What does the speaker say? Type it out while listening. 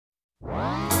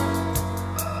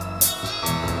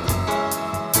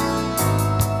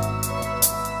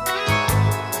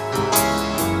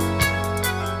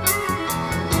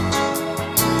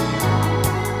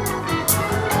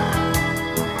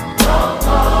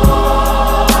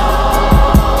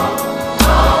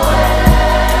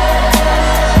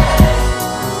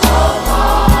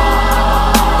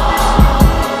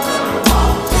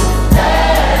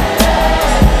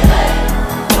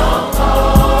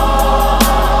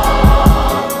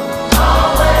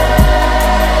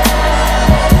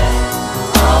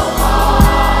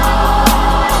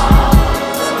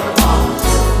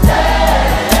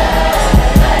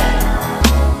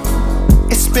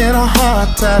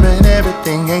hard time and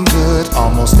everything ain't good.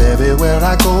 Almost everywhere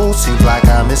I go seems like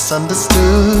I'm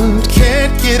misunderstood.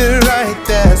 Can't get it right,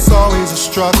 there's always a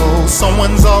struggle.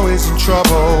 Someone's always in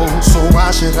trouble, so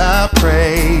why should I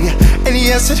pray? And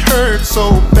yes, it hurts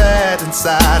so bad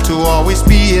inside to always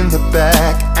be in the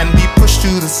back and be pushed to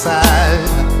the side.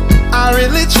 I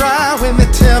really try when they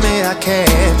tell me I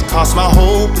can't, cause my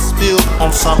hope is built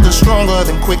on something stronger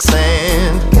than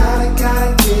quicksand. Gotta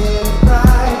get it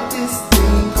right, this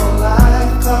thing called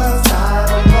life, cause I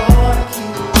don't wanna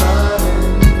keep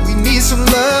running. We need some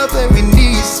love and we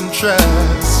need some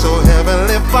trust, so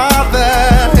Heavenly Father,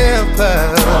 help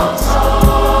us.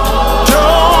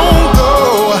 Don't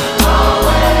go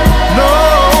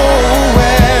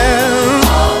nowhere.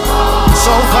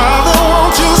 So Father,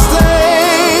 won't you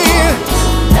stay?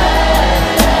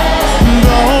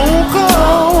 Don't go,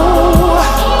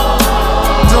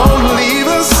 don't leave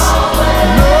us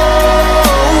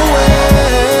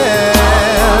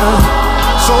nowhere.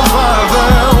 So Father,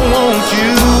 won't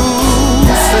you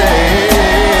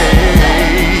stay?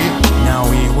 Now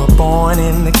we were born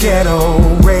in the ghetto,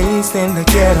 raised in the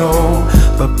ghetto,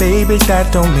 but baby,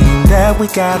 that don't mean that we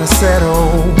gotta settle.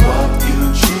 What you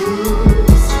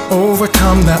choose,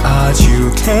 overcome the odds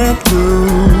you can't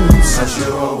lose, cause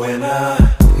you're a winner.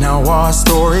 now our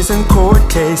stories in court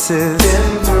cases,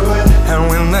 Been through it, and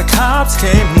when the cops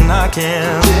came knocking,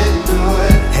 didn't do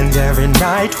it. and every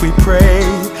night we pray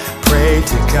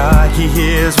to God, He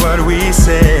hears what we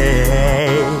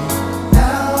say.